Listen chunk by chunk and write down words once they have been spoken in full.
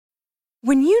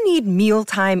When you need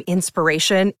mealtime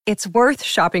inspiration, it's worth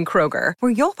shopping Kroger,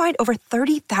 where you'll find over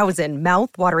 30,000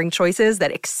 mouth-watering choices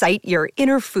that excite your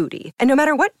inner foodie. And no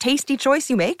matter what tasty choice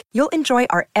you make, you'll enjoy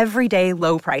our everyday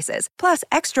low prices, plus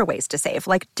extra ways to save,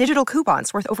 like digital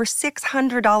coupons worth over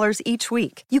 $600 each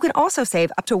week. You can also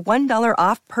save up to $1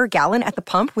 off per gallon at the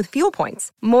pump with fuel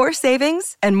points. More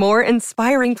savings and more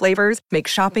inspiring flavors make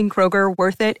shopping Kroger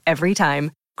worth it every time.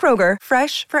 Kroger,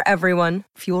 fresh for everyone.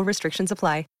 Fuel restrictions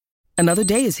apply. Another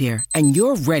day is here, and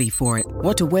you're ready for it.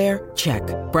 What to wear? Check.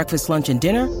 Breakfast, lunch, and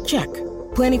dinner? Check.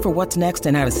 Planning for what's next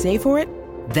and how to save for it?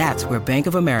 That's where Bank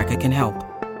of America can help.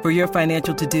 For your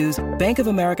financial to-dos, Bank of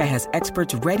America has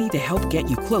experts ready to help get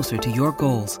you closer to your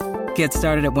goals. Get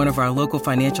started at one of our local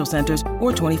financial centers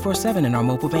or 24/7 in our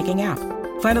mobile banking app.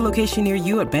 Find a location near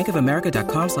you at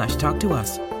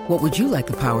bankofamerica.com/talktous. What would you like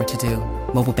the power to do?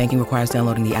 Mobile banking requires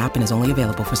downloading the app and is only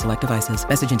available for select devices.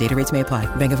 Message and data rates may apply.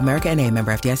 Bank of America N.A.,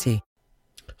 member FDIC.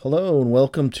 Hello and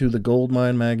welcome to the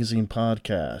Goldmine Magazine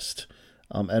podcast.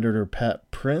 I'm editor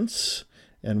Pat Prince,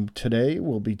 and today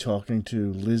we'll be talking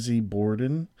to Lizzie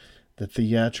Borden, the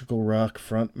theatrical rock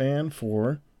frontman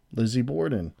for Lizzie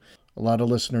Borden. A lot of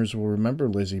listeners will remember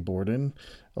Lizzie Borden,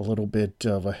 a little bit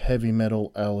of a heavy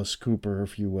metal Alice Cooper,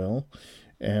 if you will,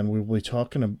 and we will be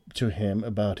talking to him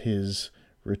about his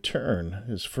return,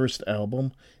 his first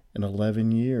album in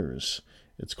 11 years.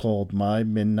 It's called My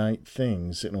Midnight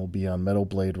Things, and it will be on Metal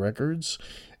Blade Records,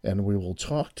 and we will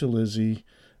talk to Lizzie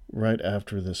right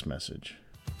after this message.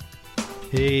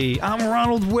 Hey, I'm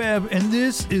Ronald Webb, and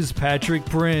this is Patrick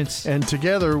Prince. And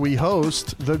together we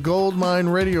host the Goldmine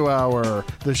Radio Hour,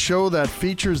 the show that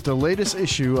features the latest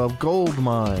issue of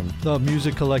Goldmine, the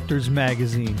Music Collectors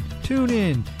Magazine. Tune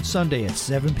in Sunday at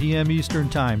 7 p.m. Eastern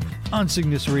Time on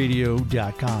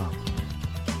CygnusRadio.com.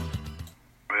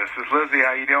 This is Lizzie.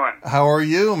 How you doing? How are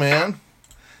you, man?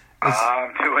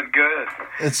 I'm doing good.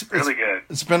 It's really good.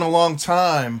 It's been a long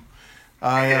time.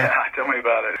 Yeah, tell me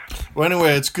about it. Well,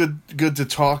 anyway, it's good to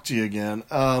talk to you again.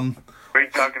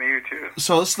 Great talking to you too.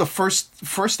 So this is the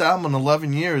first album in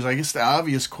 11 years. I guess the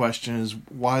obvious question is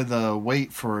why the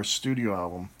wait for a studio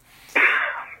album?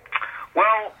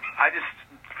 Well,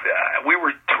 we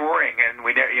were touring, and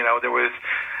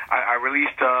I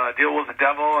released Deal with the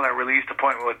Devil, and I released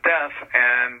Appointment with Death,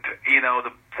 and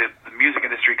the music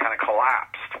industry kind of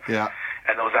collapsed. Yeah.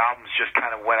 And those albums just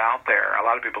kind of went out there. A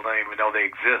lot of people don't even know they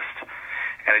exist.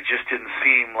 And it just didn't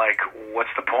seem like,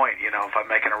 what's the point, if I'm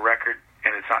making a record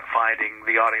and it's not finding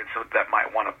the audience that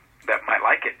might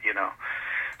like it,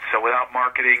 So without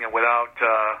marketing and without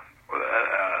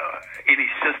any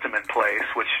system in place,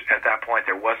 which at that point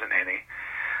there wasn't any,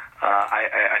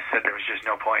 I said there was just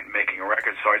no point in making a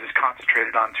record. So I just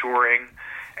concentrated on touring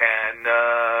and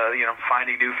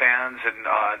finding new fans and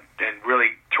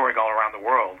really touring all around the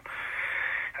world.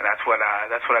 And that's what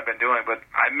I've been doing. But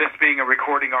I miss being a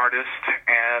recording artist,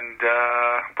 and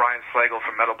Brian Slagle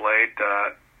from Metal Blade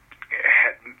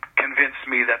had convinced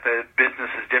me that the business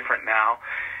is different now,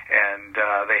 and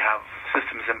they have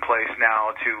systems in place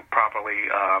now to properly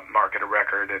market a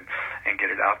record and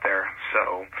get it out there.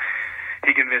 So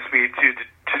he convinced me to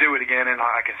do it again, and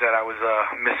like I said, I was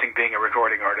missing being a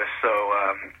recording artist, so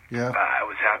I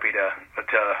was happy to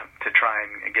try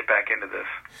and get back into this.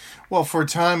 Well, for a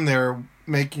time there,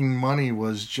 making money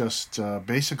was just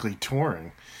basically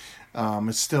touring.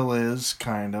 It still is,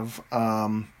 kind of.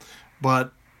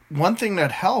 But one thing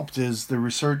that helped is the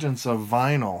resurgence of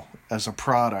vinyl as a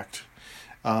product.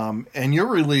 And you're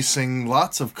releasing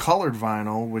lots of colored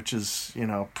vinyl, which is,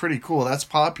 pretty cool. That's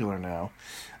popular now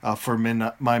for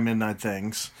My Midnight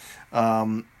Things.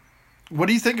 What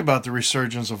do you think about the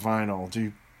resurgence of vinyl?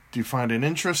 Do you find it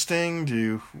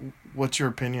interesting? What's your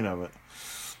opinion of it?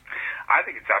 I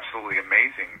think it's absolutely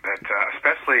amazing that,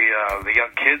 especially the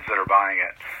young kids that are buying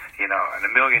it. In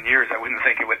a million years, I wouldn't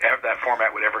think that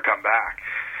format would ever come back.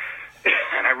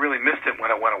 And I really missed it when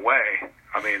it went away.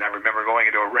 I mean, I remember going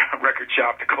into a record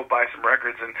shop to go buy some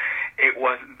records, and it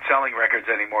wasn't selling records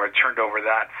anymore. It turned over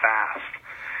that fast,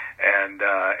 and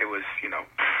it was,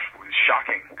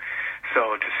 shocking.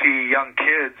 So to see young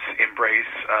kids embrace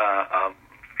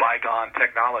bygone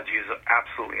technology is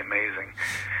absolutely amazing.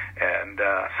 And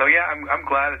I'm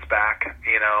glad it's back.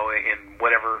 In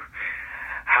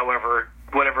however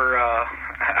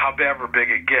big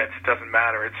it gets, it doesn't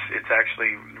matter. It's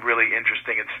actually really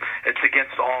interesting. It's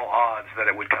against all odds that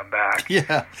it would come back.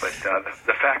 Yeah. But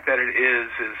the fact that it is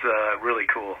really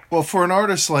cool. Well, for an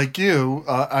artist like you,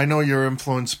 I know you're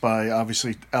influenced by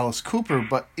obviously Alice Cooper,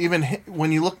 but even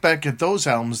when you look back at those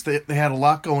albums, they had a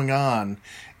lot going on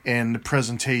and the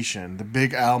presentation, the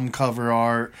big album cover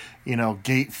art,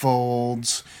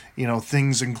 gatefolds,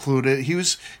 things included.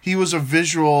 He was a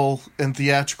visual and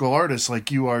theatrical artist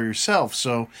like you are yourself,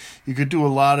 so you could do a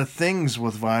lot of things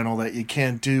with vinyl that you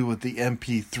can't do with the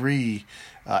MP3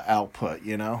 output,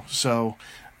 So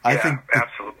I think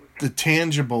absolutely. The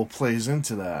tangible plays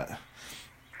into that.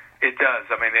 It does.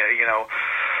 I mean,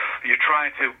 you're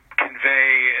trying to convey,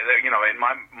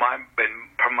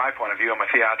 from my point of view, I'm a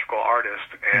theatrical artist,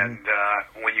 and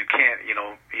when you can't, you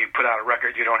put out a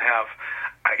record, you don't have,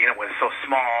 when it's so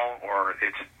small or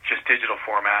it's just digital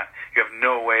format, you have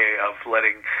no way of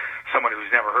letting someone who's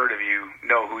never heard of you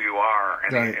know who you are.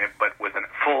 But with a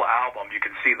full album, you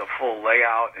can see the full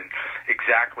layout and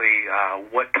exactly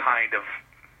what kind of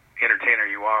entertainer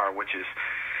you are, which is.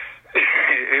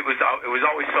 It was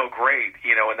always so great,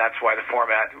 and that's why the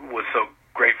format was so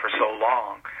great for so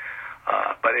long.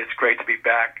 But it's great to be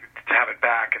back, to have it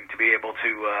back, and to be able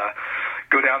to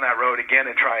go down that road again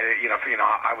and try to,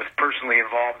 I was personally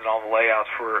involved in all the layouts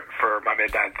for my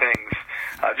Midnight Things,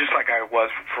 just like I was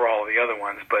for all the other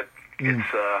ones. But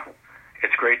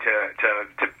it's great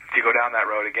to go down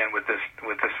that road again with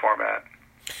this format.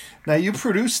 Now, you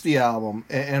produced the album,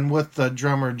 and with the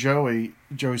drummer Joey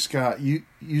Scott,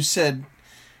 you said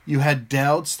you had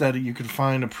doubts that you could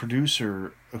find a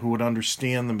producer who would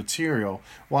understand the material.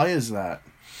 Why is that?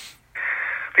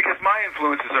 Because my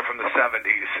influences are from the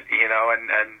 70s,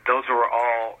 and those were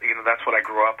all, that's what I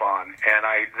grew up on. And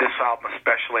this album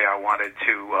especially, I wanted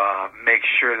to make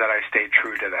sure that I stayed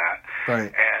true to that.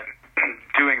 Right. And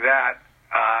doing that,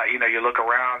 you look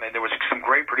around, and there was some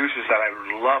great producers that I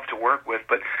would love to work with,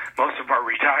 but most of them are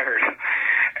retired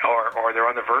or they're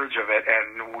on the verge of it,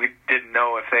 and we didn't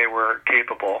know if they were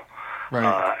capable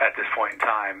at this point in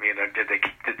time. Did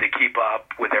they keep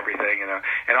up with everything?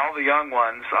 And all the young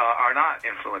ones are not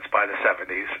influenced by the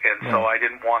 70s, and so I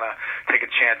didn't want to take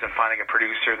a chance in finding a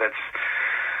producer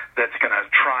that's going to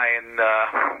try and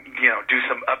do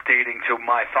some updating to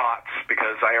my thoughts,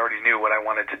 because I already knew what I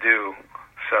wanted to do.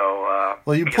 So,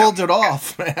 well, you pulled it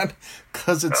off, man,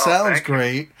 because it sounds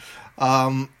great.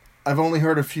 I've only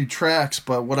heard a few tracks,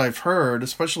 but what I've heard,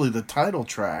 especially the title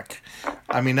track,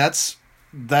 I mean, that's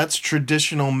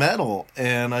traditional metal,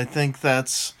 and I think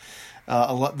that's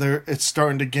a lot there. It's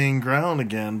starting to gain ground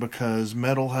again, because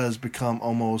metal has become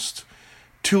almost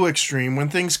too extreme. When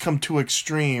things come too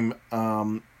extreme,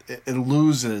 it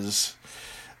loses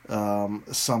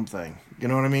something. You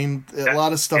know what I mean? A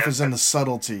lot of stuff is in the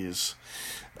subtleties.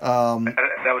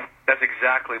 That's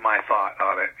exactly my thought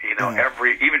on it.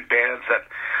 Even bands that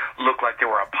look like they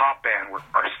were a pop band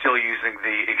are still using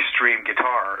the extreme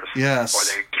guitars, yes, or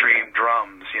the extreme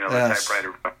drums, the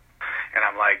typewriter. And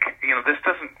I'm like, this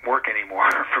doesn't work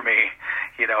anymore for me.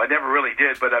 It never really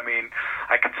did, but I mean,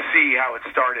 I could see how it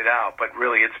started out, but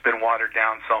really it's been watered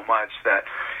down so much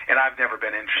and I've never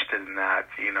been interested in that,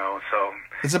 so.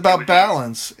 It's about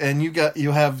balance, and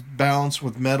you have balance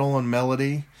with metal and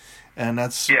melody, and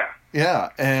that's, yeah,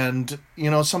 and,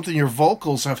 something your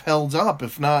vocals have held up,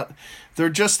 if not, they're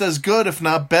just as good, if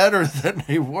not better than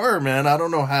they were, man. I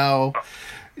don't know how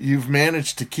you've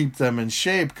managed to keep them in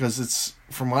shape, because it's,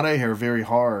 from what I hear, very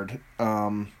hard.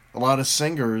 A lot of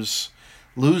singers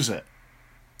lose it,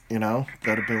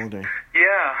 that ability.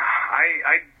 Yeah,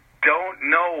 I don't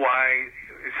know why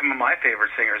some of my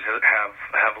favorite singers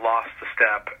have lost the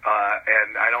step,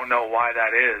 and I don't know why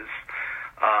that is,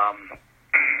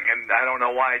 and I don't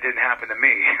know why it didn't happen to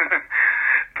me,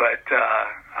 but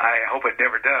I hope it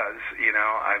never does.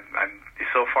 I'm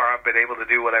so far I've been able to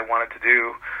do what I wanted to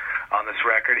do on this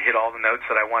record, hit all the notes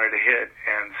that I wanted to hit,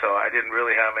 and so I didn't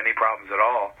really have any problems at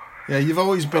all. Yeah, you've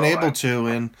always been able to,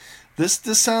 and this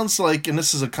sounds like, and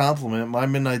this is a compliment, My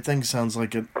Midnight Thing sounds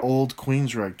like an old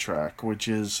Queensrÿche track, which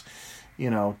is,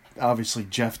 obviously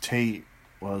Jeff Tate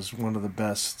was one of the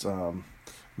best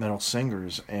metal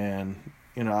singers, and,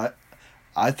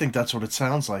 I think that's what it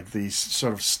sounds like, the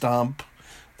sort of stomp,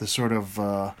 the sort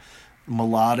of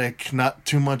melodic, not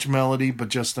too much melody, but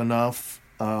just enough.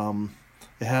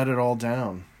 It had it all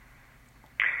down.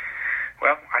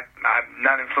 Well, I'm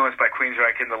not influenced by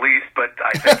Queensrÿche in the least, but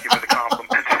I thank you for the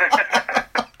compliment.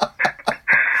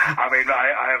 I mean,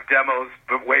 I have demos,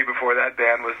 but way before that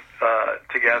band was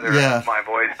together. Yeah. My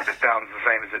voice just sounds the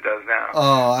same as it does now.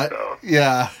 Oh,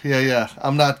 yeah.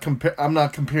 I'm not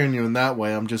comparing you in that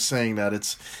way. I'm just saying that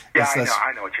it's. Yeah,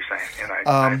 I know what you're saying, and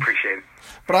I appreciate it.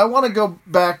 But I want to go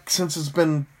back, since it's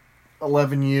been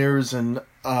 11 years, and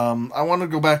I want to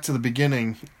go back to the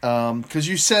beginning, because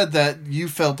you said that you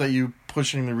felt that you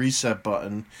pushing the reset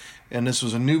button, and this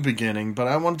was a new beginning. But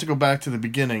I wanted to go back to the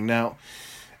beginning. Now,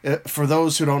 for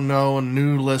those who don't know and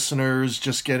new listeners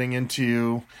just getting into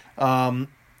you, and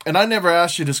I never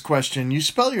asked you this question, you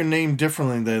spell your name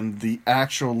differently than the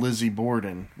actual Lizzie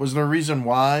Borden. Was there a reason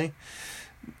why?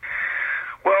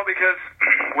 Well, because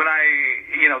when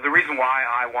the reason why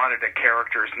I wanted a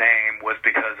character's name was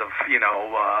because of,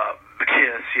 the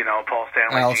Kiss, Paul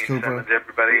Stanley, Alice Gene Cooper. Simmons,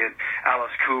 everybody, and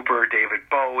Alice Cooper, David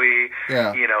Bowie,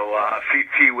 Yeah.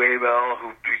 Fee Waybill,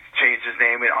 who changed his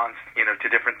name on, to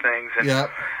different things. And Yeah.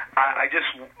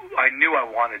 I knew I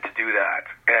wanted to do that.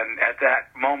 And at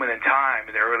that moment in time,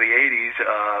 in the early 80s,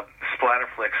 splatter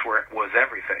flicks was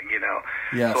everything,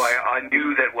 Yes. So I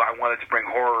knew that I wanted to bring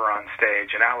horror on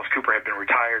stage, and Alice Cooper had been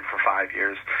retired for 5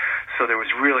 years, so there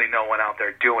was really no one out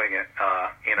there doing it.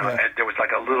 Yeah. And there was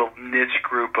like a little niche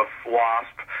group of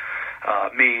Wasp,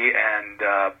 me, and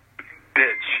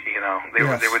Bitch. They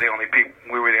were the only people.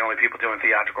 We were the only people doing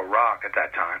theatrical rock at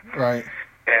that time. Right.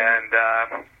 And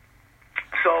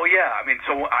so yeah,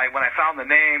 when I found the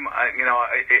name,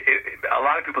 a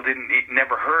lot of people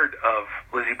never heard of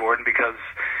Lizzie Borden because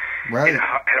Right. it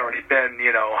had already been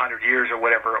 100 years or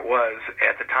whatever it was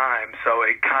at the time. So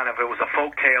it was a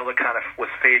folk tale that kind of was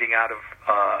fading out of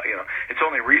it's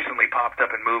only recently popped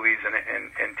up in movies and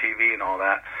TV and all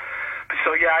that.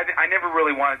 So yeah, I never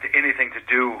really wanted anything to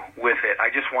do with it. I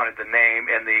just wanted the name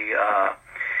and the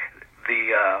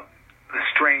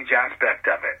strange aspect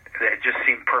of it. It just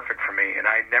seemed perfect for me, and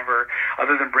I never,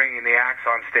 other than bringing the axe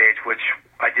on stage, which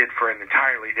I did for an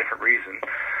entirely different reason.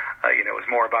 It was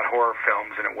more about horror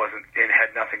films, and it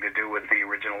had nothing to do with the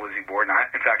original Lizzie Borden.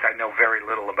 In fact, I know very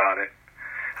little about it,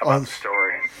 the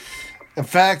story. In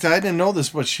fact, I didn't know this,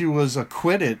 but she was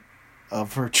acquitted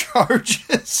of her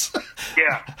charges.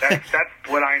 Yeah, that's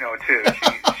what I know too.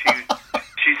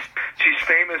 She's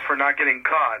famous for not getting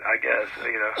caught, I guess.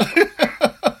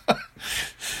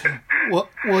 Well,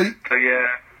 so yeah.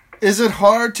 Is it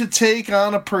hard to take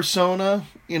on a persona?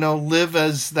 Live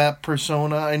as that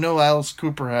persona? I know Alice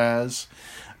Cooper has,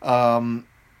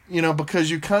 because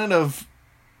you kind of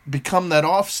become that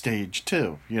off stage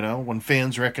too. When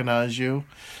fans recognize you,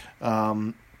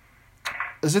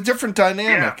 it's a different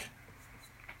dynamic. Yeah.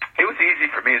 It was easy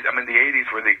for me. The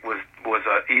 80s was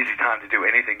an easy time to do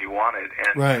anything you wanted,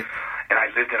 and Right. And I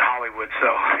lived in Hollywood, so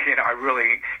I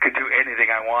really could do anything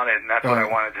I wanted, and that's what I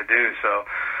wanted to do. So,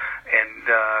 and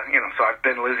so I've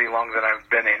been Lizzie longer than I've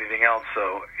been anything else.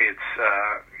 So it's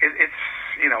it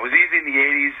was easy in the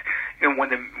 80s.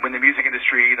 When the music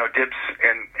industry dips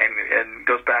and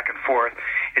goes back and forth,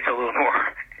 it's a little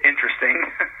more interesting.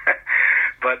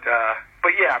 But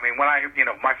yeah, when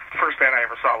my first band I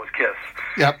ever saw was Kiss.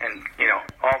 Yep. And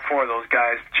all four of those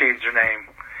guys changed their name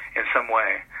in some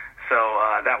way. So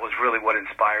that was really what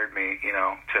inspired me,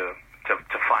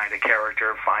 to find a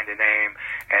character, find a name,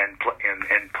 and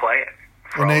play it.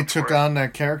 And they took on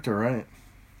that character, right?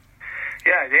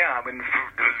 Yeah.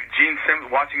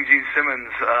 Watching Gene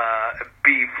Simmons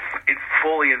be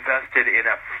fully invested in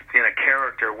a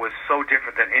character was so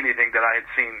different than anything that I had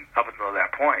seen up until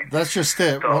that point. That's just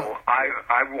it. So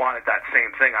I wanted that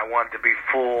same thing. I wanted to be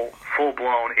full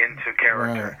blown into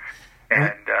character.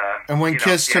 Right. And when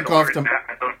Kiss took off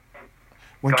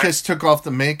Kiss took off the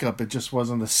makeup, it just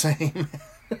wasn't the same.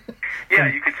 Yeah,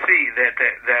 you could see that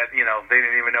they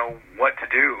didn't even know what to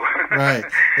do. Right.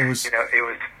 It was it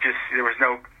was just there was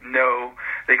no.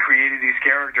 They created these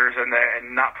characters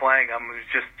and not playing them was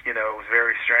just it was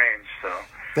very strange. So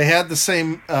they had the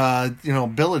same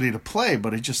ability to play,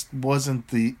 but it just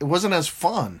wasn't as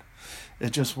fun.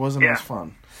 It just wasn't as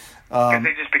fun. Because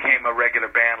they just became a regular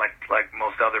band like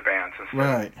most other bands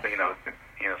instead of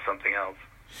something else.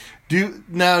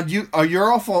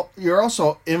 You're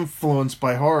also influenced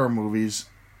by horror movies,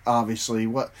 obviously.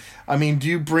 Do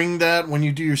you bring that when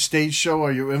you do your stage show?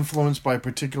 Are you influenced by a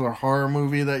particular horror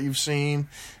movie that you've seen?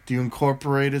 Do you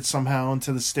incorporate it somehow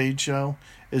into the stage show?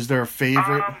 Is there a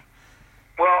favorite?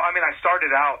 Well, I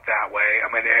started out that way.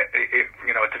 At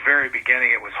the very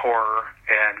beginning, it was horror,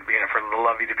 and for the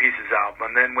Love You to Pieces album,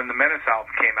 and then when the Menace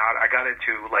album came out, I got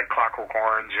into like Clockwork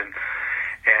Orange and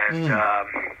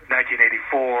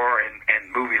 1984 and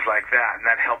movies like that, and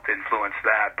that helped influence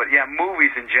that. But yeah,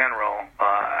 movies in general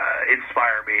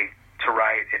inspire me to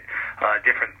write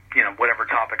different, whatever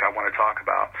topic I want to talk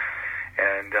about.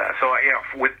 And so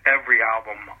with every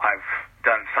album, I've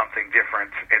done something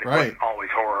different, and it wasn't always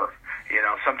horror.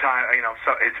 Sometimes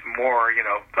so it's more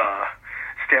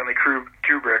Stanley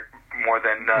Kubrick more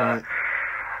than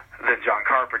John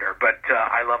Carpenter, but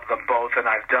I love them both, and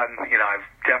I've done, I've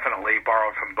definitely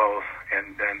borrowed from both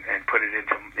and put it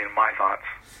into my thoughts.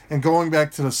 And going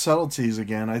back to the subtleties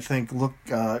again, I think,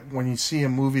 when you see a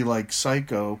movie like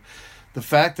Psycho, the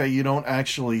fact that you don't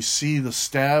actually see the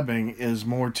stabbing is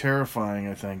more terrifying,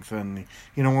 I think, than,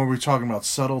 you know, when we're talking about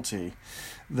subtlety.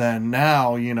 Then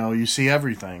now, you know, you see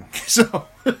everything. So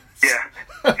yeah,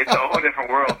 it's a whole different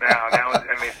world now. Now,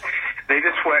 I mean, they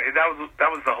just went. That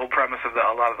was the whole premise of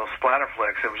a lot of those splatter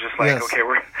flicks. It was just like, Yes. okay,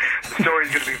 the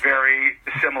story's going to be very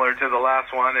similar to the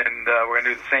last one, and we're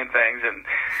going to do the same things,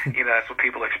 and you know that's what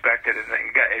people expected, and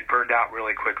it burned out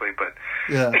really quickly. But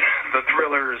yeah, the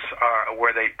thrillers are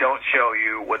where they don't show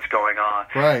you what's going on,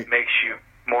 right, makes you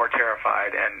more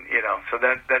terrified, and you know, so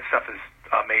that stuff is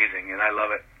amazing, and I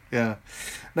love it. yeah.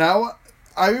 Now,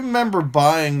 I remember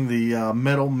buying the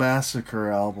Metal Massacre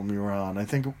album you were on. I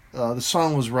think the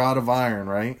song was Rod of Iron,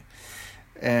 right?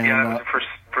 And, yeah, that was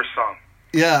the first song.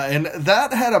 Yeah, and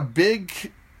that had a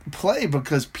big play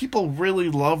because people really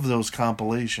love those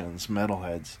compilations,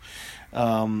 metalheads.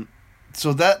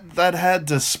 So that had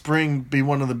to be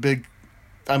one of the big...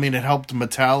 I mean, it helped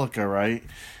Metallica, right?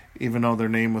 Even though their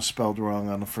name was spelled wrong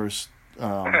on the first...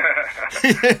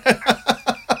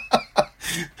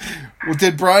 Well,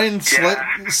 did Brian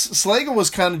Slager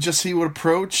was kind of just, he would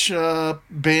approach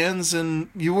bands, and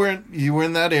you were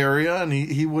in that area, and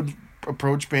he would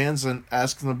approach bands and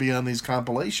ask them to be on these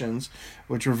compilations,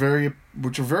 which were very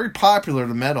popular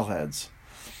to metalheads.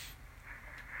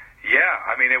 Yeah,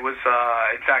 I mean, it was.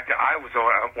 In fact, I was the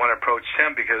one who approached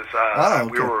him because okay.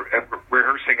 We were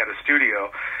rehearsing at a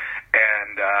studio,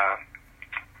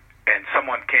 and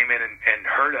someone came in and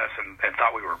heard us and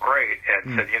thought we were great,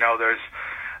 and said, you know, there's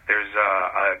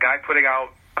a guy putting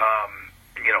out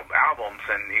albums,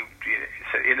 and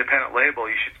it's an independent label.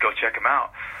 You should go check him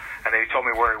out. And then he told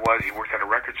me where he was. He worked at a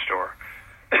record store.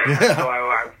 Yeah. So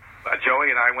Joey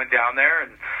and I went down there,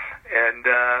 and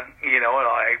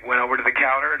I went over to the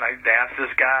counter and I asked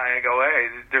this guy. I go, hey,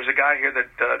 there's a guy here that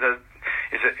has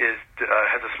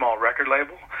a small record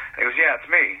label. And he goes, yeah, it's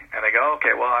me. And I go,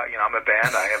 okay, well, I'm a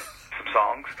band. I have some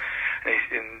songs.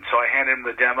 And so I handed him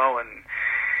the demo, and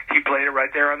he played it right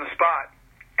there on the spot.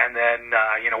 And then,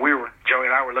 Joey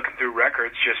and I were looking through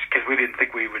records just because we didn't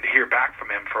think we would hear back from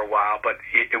him for a while. But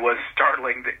it was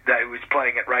startling that he was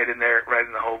playing it right in there, right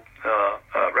in the whole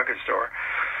record store.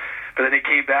 But then he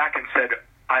came back and said,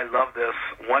 I love this.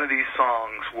 One of these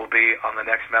songs will be on the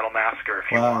next Metal Massacre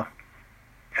if you want.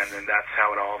 And then that's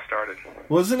how it all started.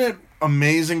 Wasn't it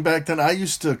amazing back then? I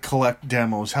used to collect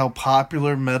demos, how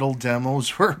popular metal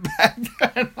demos were back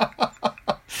then.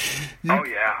 Oh,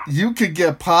 yeah. You could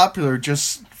get popular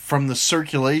just from the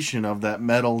circulation of that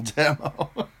metal demo.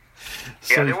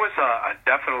 Yeah, there was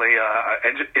definitely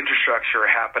infrastructure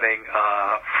happening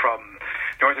from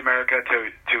North America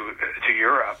to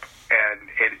Europe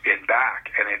and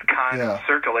back, and it kind of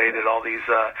circulated all these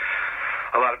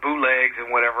a lot of bootlegs and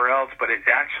whatever else, but it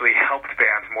actually helped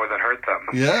bands more than hurt them.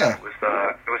 Yeah, it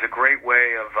was a great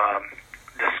way of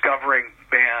discovering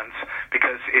bands,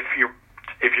 because if your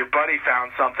buddy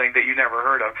found something that you never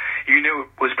heard of, you knew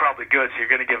it was probably good, so you're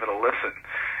going to give it a listen.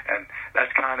 And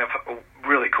that's kind of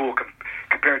really cool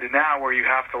compared to now, where you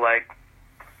have to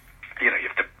you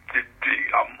have to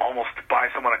almost buy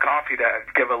someone a coffee to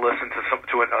give a listen to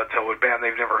a band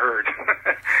they've never heard.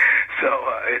 So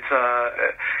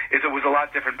it was a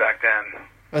lot different back then.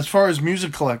 As far as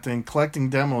music collecting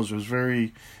demos was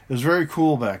very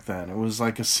cool back then. It was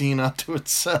like a scene unto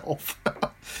itself.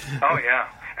 Oh yeah.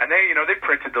 And they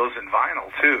printed those in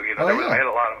vinyl too. I had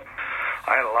a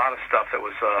lot of stuff that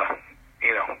was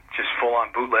just full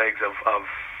on bootlegs of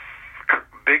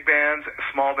big bands,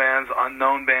 small bands,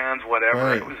 unknown bands, whatever.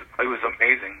 Right. It was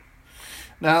amazing.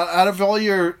 Now, out of all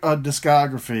your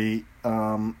discography,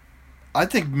 I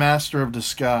think Master of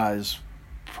Disguise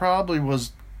probably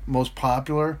was most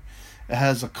popular. It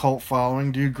has a cult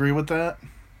following. Do you agree with that?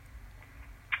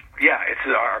 Yeah, it's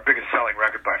our biggest selling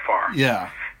record by far.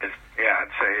 Yeah. I'd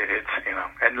say it's,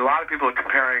 and a lot of people are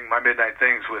comparing My Midnight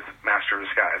Things with Master of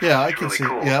Disguise. Yeah, I can really see.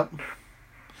 Cool. Yep.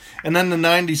 And then the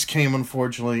 90s came,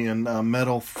 unfortunately, and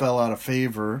metal fell out of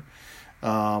favor.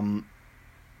 There's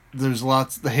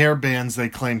the hair bands they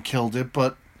claim killed it,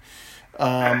 but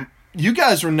you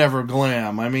guys were never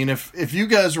glam. I mean, if you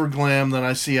guys were glam, then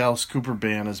I see Alice Cooper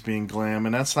Band as being glam,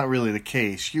 and that's not really the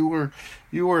case. You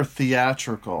were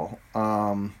theatrical.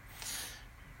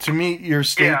 To me, your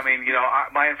state... Yeah, I mean,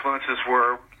 my influences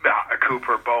were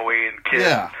Cooper, Bowie, and Kiss.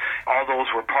 Yeah. All those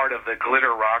were part of the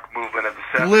glitter rock movement of the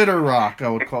 70s. Glitter rock, I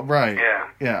would call right.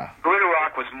 Yeah. Glitter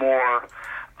rock was more...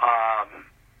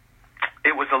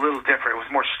 it was a little different. It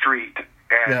was more street.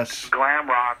 And glam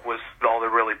rock was all the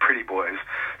really pretty boys.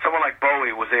 Someone like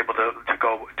Bowie was able to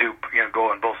go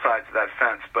on both sides of that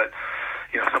fence. But,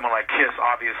 someone like Kiss,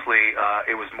 obviously,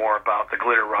 it was more about the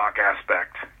glitter rock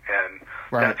aspect. And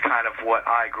Right. That's kind of what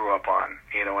I grew up on,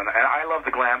 you know, and I love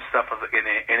the glam stuff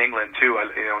in England too.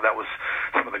 You know, that was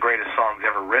some of the greatest songs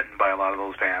ever written by a lot of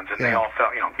those bands, and they all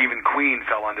fell, you know, even Queen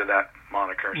fell under that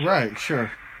moniker. So, right,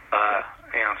 sure.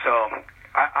 You know, so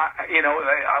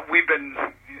we've been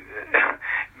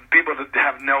people that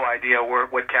have no idea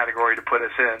what category to put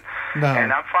us in,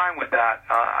 and I'm fine with that.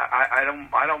 I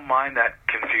don't mind that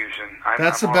confusion.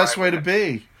 That's the best way to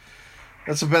be.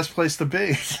 That's the best place to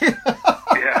be.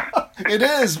 Yeah. It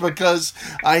is, because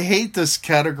I hate this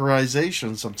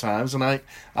categorization sometimes, and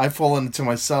I fall into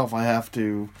myself. I have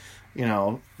to, you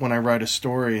know, when I write a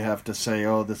story, I have to say,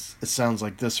 oh, it sounds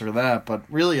like this or that, but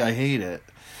really I hate it.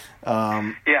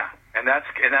 Yeah, and that's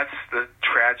the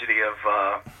tragedy of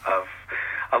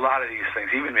a lot of these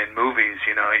things. Even in movies,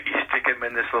 you know, you stick them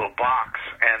in this little box,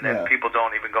 and then people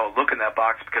don't even go look in that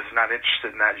box because they're not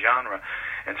interested in that genre.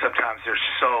 And sometimes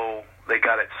they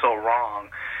got it so wrong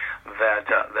that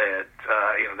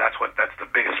you know, that's the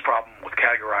biggest problem with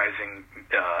categorizing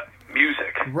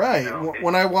music. Right. You know,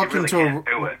 when I walk really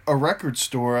into a record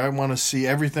store, I want to see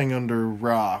everything under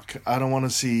rock. I don't want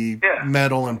to see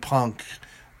metal and punk,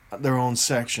 their own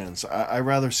sections. I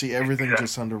rather see everything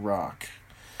just under rock.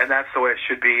 And that's the way it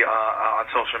should be on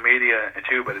social media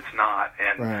too, but it's not.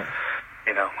 And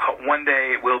you know, one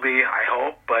day it will be, I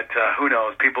hope, but who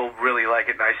knows? People really like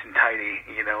it nice and tidy,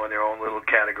 you know, in their own little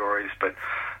categories. But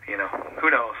you know, who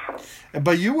knows?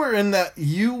 But you were in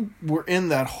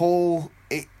that whole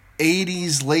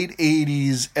 '80s, late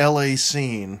 '80s LA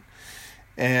scene,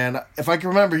 and if I can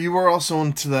remember, you were also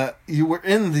into that. You were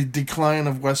in the decline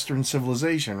of Western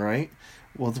civilization, right?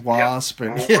 With Wasp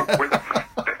and we're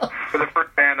the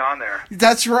first band on there.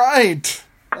 That's right.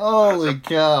 Holy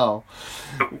cow!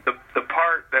 The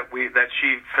part that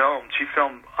she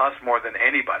filmed us more than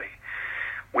anybody.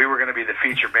 We were going to be the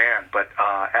feature band, but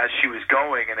as she was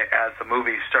going and as the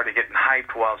movie started getting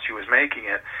hyped while she was making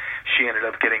it, she ended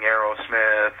up getting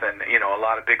Aerosmith and, you know, a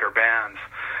lot of bigger bands.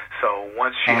 So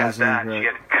once she had that, she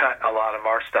had to cut a lot of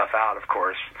our stuff out, of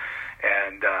course.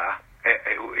 And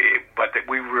but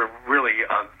we were really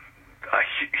a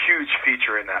huge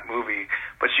feature in that movie,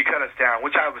 but she cut us down,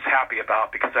 which I was happy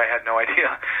about because I had no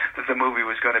idea that the movie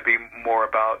was going to be more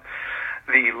about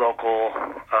the local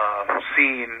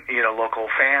scene, you know, local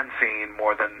fan scene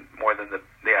more than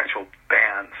the actual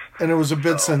bands. And it was a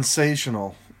bit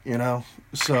sensational, you know.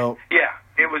 So yeah,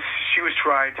 it was. She was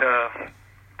trying to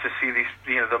see these,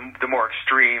 you know, the more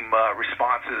extreme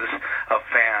responses of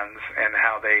fans and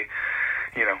how they,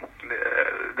 you know,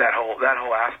 that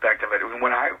whole aspect of it.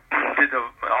 When I did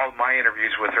all my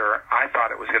interviews with her, I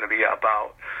thought it was going to be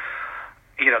about,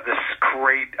 you know, this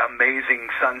great, amazing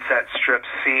Sunset Strip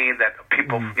scene that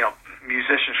people, you know,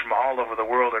 musicians from all over the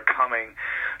world are coming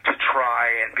to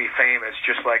try and be famous,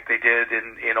 just like they did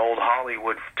in old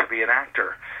Hollywood to be an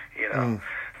actor, you know.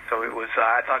 So it was.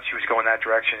 I thought she was going that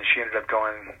direction, and she ended up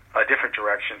going a different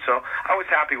direction. So I was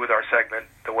happy with our segment,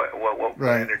 what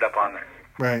ended up on there.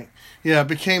 Right. Yeah, it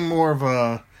became more of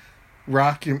a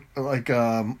like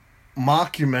a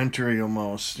mockumentary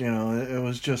almost. You know, it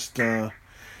was just.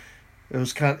 It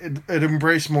was it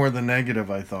embraced more the negative,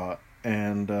 I thought,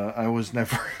 and I was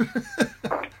never.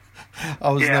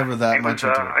 Never that much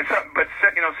into it. But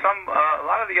you know, a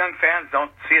lot of the young fans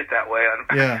don't see it that way.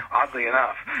 Oddly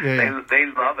enough, they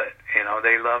love it. You know,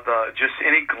 they love just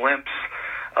any glimpse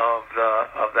of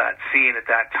that scene at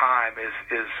that time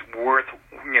is worth,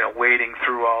 you know, wading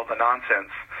through all the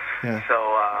nonsense. Yeah. So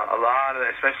a lot of,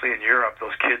 especially in Europe,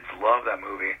 those kids love that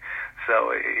movie.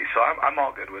 So I'm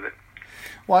all good with it.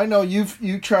 Well, I know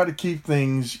you try to keep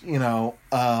things, you know,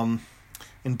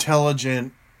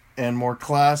 intelligent and more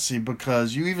classy,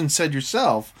 because you even said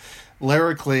yourself,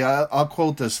 lyrically, I'll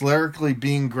quote this, lyrically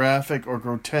being graphic or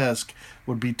grotesque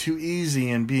would be too easy,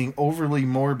 and being overly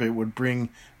morbid would bring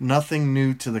nothing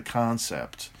new to the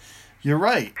concept. You're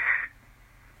right.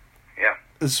 Yeah.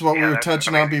 This is what we were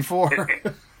touching on before.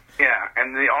 Yeah,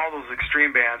 and all those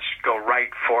extreme bands go right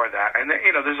for that. And,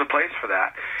 you know, there's a place for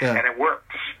that, and it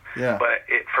works. Yeah. But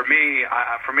for me,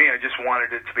 I just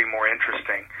wanted it to be more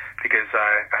interesting because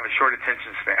I have a short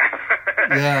attention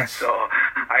span. Yes. So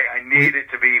I need it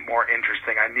to be more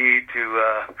interesting. I need it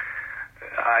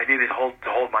to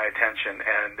hold my attention.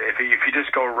 And if you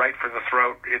just go right for the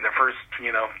throat in the first,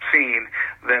 you know, scene,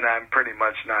 then I'm pretty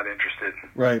much not interested.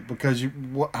 Right, because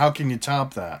how can you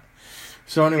top that?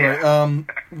 So anyway,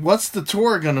 what's the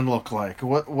tour going to look like?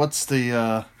 What's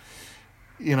the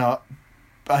you know,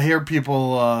 I hear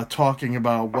people talking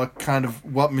about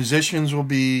what musicians will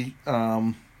be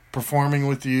performing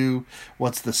with you.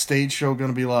 What's the stage show going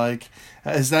to be like?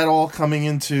 Is that all coming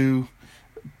into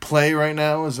play right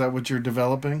now? Is that what you're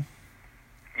developing?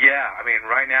 Yeah, I mean,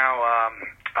 right now,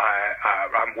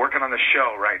 I'm working on the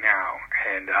show right now,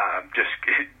 and just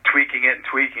tweaking it,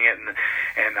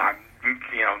 and I'm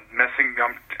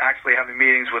I'm actually having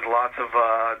meetings with lots of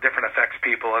different effects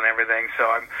people and everything. So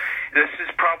this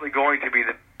is probably going to be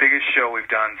the biggest show we've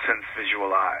done since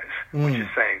Visualize, which is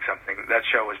saying something. That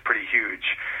show was pretty huge.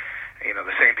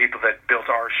 The same people that built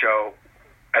our show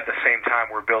at the same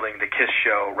time we're building the KISS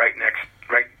show right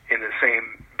in the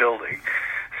same building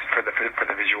for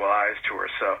the Visualize tour.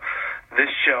 So this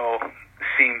show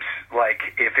seems like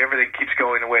if everything keeps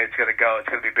going the way it's going to go, it's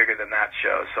going to be bigger than that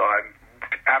show. So I'm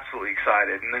absolutely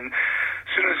excited. And then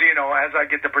as soon as as I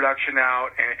get the production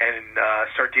out and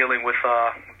start dealing with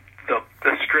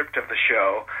the script of the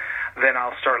show, then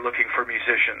I'll start looking for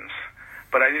musicians.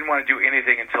 But I didn't want to do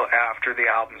anything until after the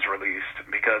album's released,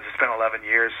 because it's been 11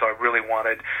 years, so I really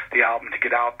wanted the album to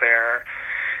get out there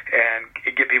and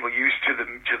get people used to the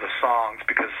songs,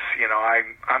 because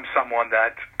I'm someone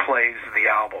that plays the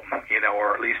album,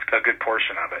 or at least a good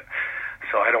portion of it.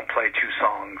 So I don't play two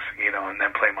songs, and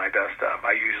then play my best stuff.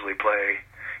 I usually play,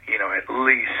 at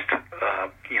least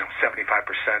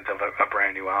 75% of a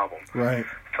brand new album. Right.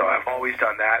 So I've always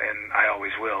done that, and I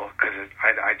always will, because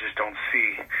I just don't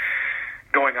see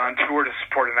going on tour to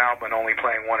support an album and only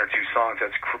playing one or two songs.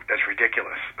 That's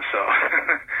ridiculous.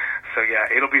 So yeah,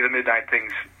 it'll be the Midnight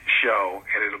Things show,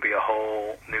 and it'll be a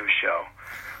whole new show.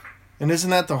 And isn't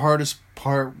that the hardest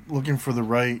part, looking for the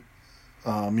right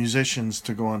musicians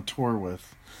to go on tour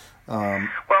with? Well,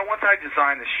 once I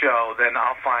design the show, then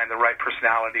I'll find the right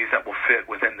personalities that will fit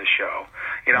within the show.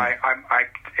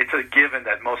 It's a given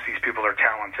that most of these people are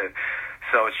talented,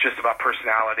 so it's just about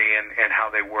personality and how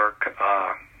they work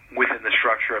within the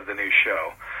structure of the new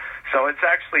show. So it's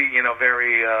actually,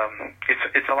 very,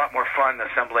 it's a lot more fun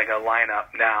assembling a lineup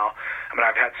now. I mean,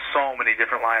 I've had so many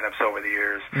different lineups over the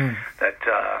years that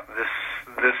this,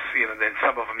 then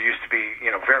some of them used to be,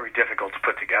 very difficult to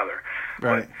put together.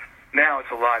 Right. But now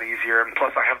it's a lot easier, and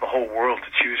plus I have the whole world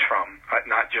to choose from,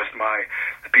 not just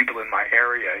the people in my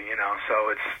area,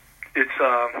 So it's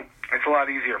a lot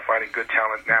easier finding good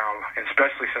talent now, and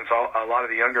especially since a lot of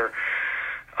the younger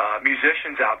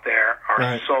musicians out there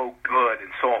are so good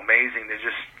and so amazing. They're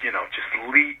just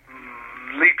leap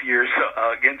years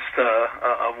against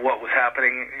of what was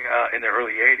happening in the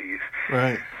early '80s.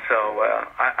 Right. So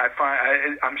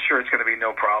I'm sure it's going to be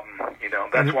no problem.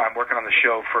 That's why I'm working on the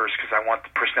show first, because I want the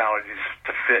personalities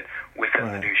to fit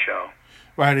within the new show.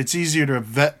 Right. It's easier to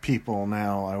vet people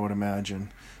now, I would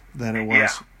imagine, than it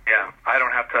was. Yeah. I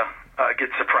don't have to get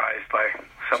surprised by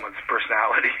someone's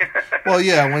personality. Well,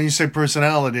 yeah, when you say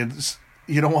personality,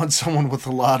 you don't want someone with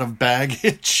a lot of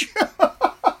baggage.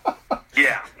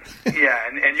 Yeah,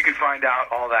 and you can find out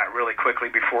all that really quickly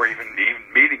before even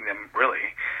meeting them,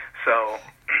 really. So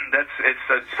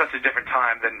it's such a different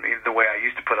time than the way I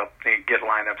used to get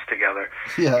lineups together.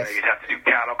 Yes. You'd have to do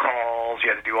cattle calls, you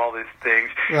had to do all these things.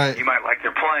 Right. You might like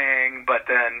their playing, but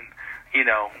then,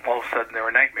 all of a sudden they're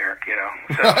a nightmare,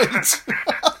 So. Right.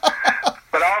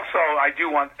 But also, I do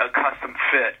want a custom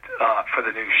fit for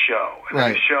the new show. And the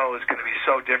new show is going to be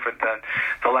so different than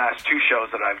the last two shows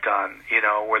that I've done,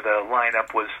 where the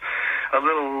lineup was a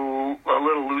little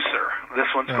looser. This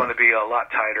one's going to be a lot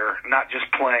tighter, not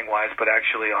just playing-wise, but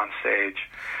actually on stage.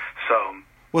 So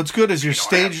what's good is your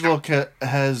stage look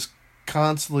has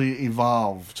constantly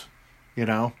evolved,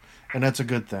 and that's a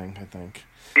good thing, I think.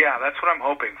 Yeah, that's what I'm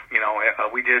hoping.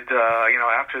 We did,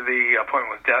 after the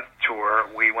Appointment with Death tour,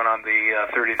 we went on the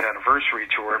 30th anniversary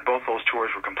tour, and both those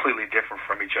tours were completely different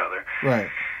from each other. Right.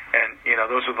 And,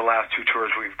 those were the last two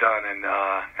tours we've done,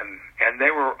 and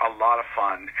they were a lot of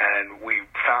fun, and we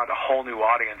found a whole new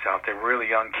audience out there, really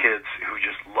young kids who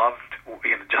just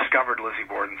discovered Lizzie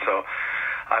Borden. So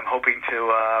I'm hoping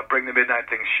to bring the Midnight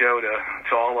Things show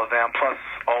to all of them, plus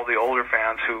all the older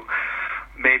fans who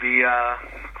maybe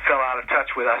fell out of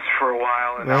touch with us for a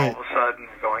while, and all of a sudden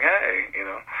going, hey,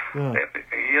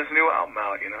 he has a new album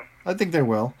out, I think they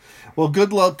will. Well,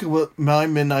 good luck with My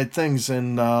Midnight Things,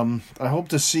 and I hope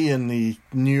to see you in the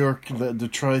New York, the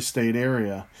tri-state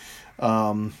area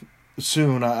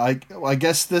soon. I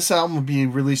guess this album will be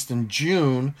released in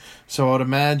June, so I'd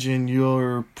imagine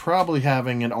you're probably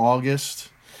having an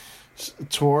August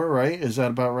tour, right? Is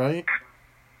that about right?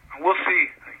 We'll see.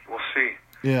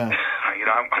 Yeah.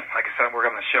 Like I said, I'm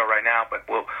working on the show right now, but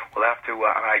we'll have to.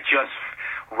 I just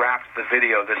wrapped the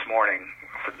video this morning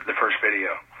for the first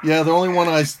video. Yeah, the only one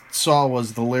I saw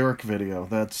was the lyric video.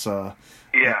 That's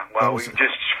we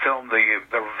just filmed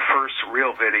the first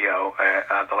real video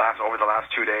over the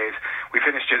last 2 days. We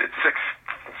finished it at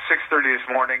 6:30 this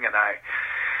morning, and I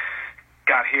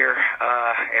got here,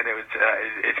 and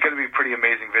it's going to be a pretty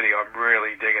amazing video. I'm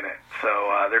really digging it. So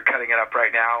they're cutting it up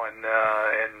right now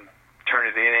and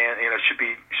turning it in.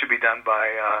 Should be done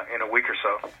by in a week or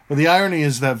so. Well, the irony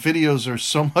is that videos are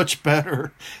so much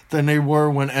better than they were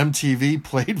when MTV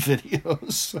played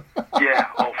videos.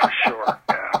 Yeah, for sure.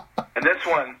 Yeah, and this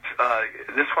one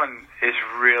is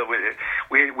real.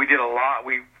 We did a lot.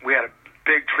 We had a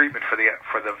big treatment for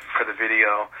the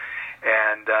video,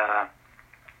 and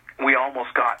we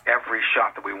almost got every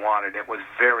shot that we wanted. It was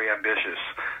very ambitious,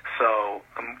 so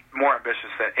more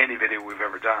ambitious than any video we've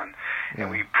ever done. Yeah.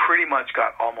 And we pretty much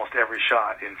got almost every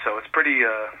shot, and so it's pretty.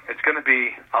 It's going to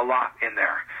be a lot in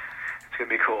there. It's going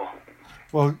to be cool.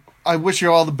 Well, I wish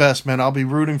you all the best, man. I'll be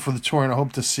rooting for the tour, and I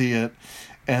hope to see it.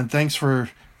 And thanks for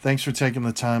taking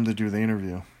the time to do the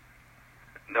interview.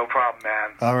 No problem,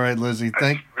 man. All right, Lizzie.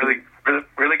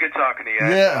 Really good talking to you.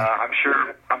 Yeah.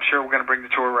 I'm sure we're going to bring the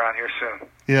tour around here soon.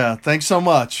 Yeah. Thanks so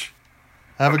much.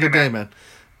 Have a good day, man.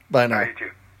 Bye now. You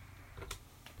too.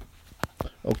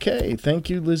 Okay. Thank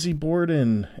you, Lizzie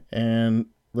Borden. And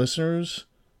listeners,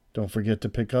 don't forget to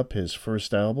pick up his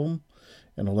first album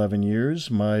in 11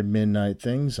 years, My Midnight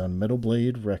Things, on Metal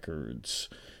Blade Records.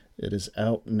 It is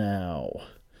out now.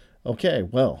 Okay.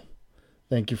 Well,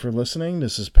 thank you for listening.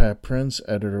 This is Pat Prince,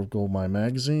 editor of Goldmine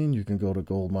Magazine. You can go to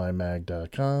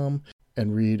goldminemag.com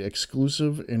and read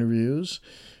exclusive interviews,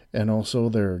 and also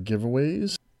there are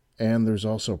giveaways, and there's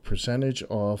also percentage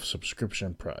off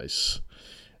subscription price.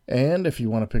 And if you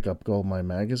want to pick up Goldmine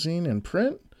Magazine in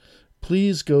print,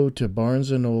 please go to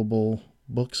Barnes & Noble,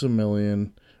 Books A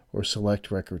Million, or select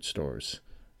record stores.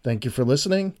 Thank you for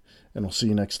listening, and we'll see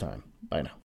you next time. Bye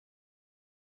now.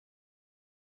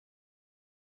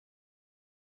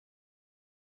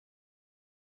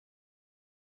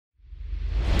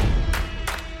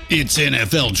 It's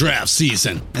NFL draft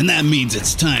season, and that means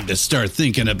it's time to start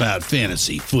thinking about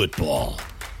fantasy football.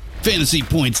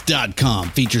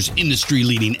 FantasyPoints.com features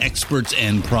industry-leading experts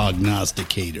and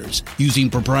prognosticators using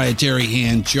proprietary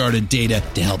hand-charted data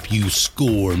to help you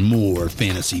score more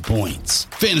fantasy points.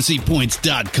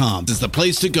 FantasyPoints.com is the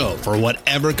place to go for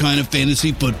whatever kind of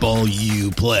fantasy football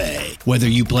you play. Whether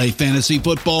you play fantasy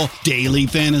football, daily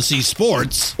fantasy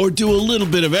sports, or do a little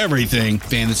bit of everything,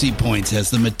 Fantasy Points has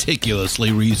the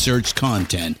meticulously researched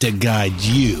content to guide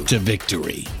you to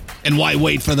victory. And why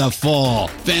wait for the fall?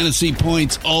 Fantasy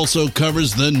Points also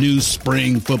covers the new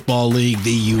spring football league,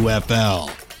 the UFL.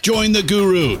 Join the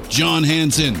guru, John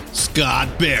Hansen,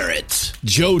 Scott Barrett,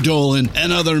 Joe Dolan,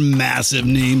 and other massive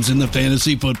names in the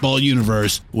fantasy football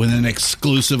universe with an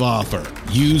exclusive offer.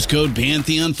 Use code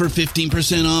Pantheon for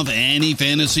 15% off any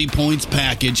Fantasy Points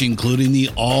package, including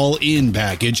the all-in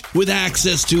package, with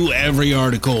access to every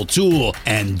article, tool,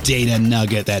 and data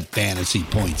nugget that Fantasy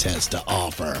Points has to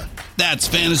offer. That's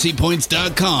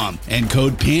FantasyPoints.com and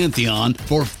code Pantheon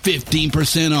for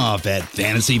 15% off at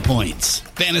Fantasy Points.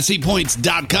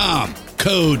 FantasyPoints.com,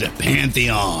 code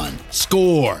Pantheon.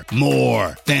 Score more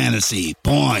fantasy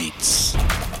points.